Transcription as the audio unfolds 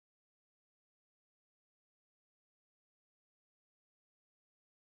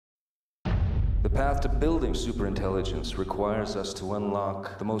path to building superintelligence requires us to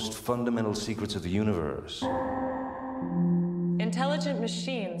unlock the most fundamental secrets of the universe. Intelligent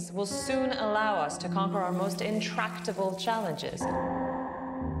machines will soon allow us to conquer our most intractable challenges.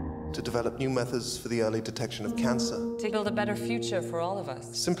 To develop new methods for the early detection of cancer. To build a better future for all of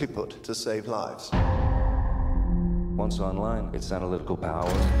us. Simply put, to save lives. Once online, its analytical power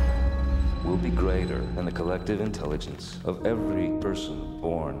will be greater than the collective intelligence of every person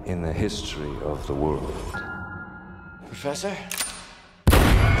born in the history of the world. Professor?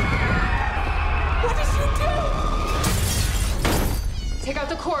 What did you do? Take out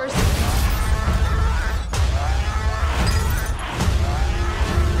the cores.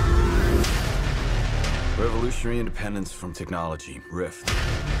 Revolutionary independence from technology, Rift.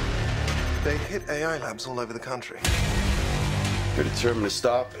 They hit AI labs all over the country. They're determined to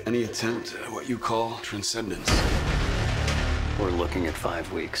stop any attempt at what you call transcendence. We're looking at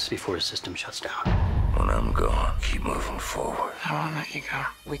 5 weeks before the system shuts down. When I'm gone, keep moving forward. I won't let you go.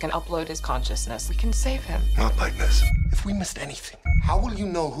 We can upload his consciousness. We can save him. Not like this. If we missed anything, how will you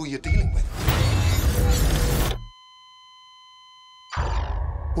know who you're dealing with?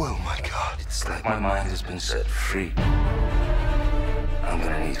 Oh my God. It's like my mind has been set free. I'm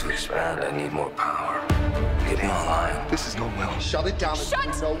gonna need to expand. I need more power. Get me online. This is going well. Shut it down. Shut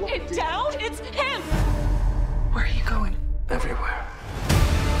it down! It's him! Where are you going? Everywhere.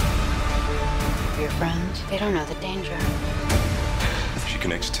 Your friends, they don't know the danger. If she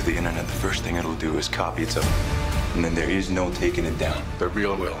connects to the internet, the first thing it'll do is copy itself. And then there is no taking it down. The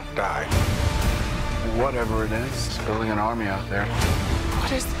real will die. Whatever it is, it's building an army out there.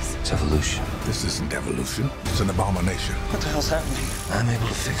 What is this? It's evolution. This isn't evolution. It's an abomination. What the hell's happening? I'm able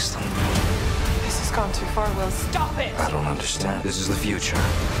to fix them. This has gone too far, Will. Stop it! I don't understand. This is the future.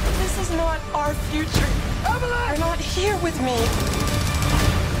 This is not our future. Evelyn! You're not here with me.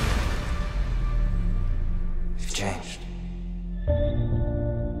 You've changed.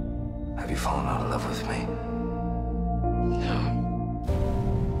 Have you fallen out of love with me? No.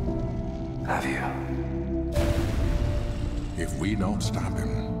 Have you? If we don't stop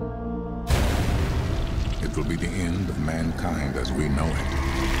him, it will be the end of mankind as we know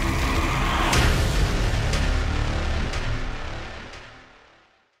it.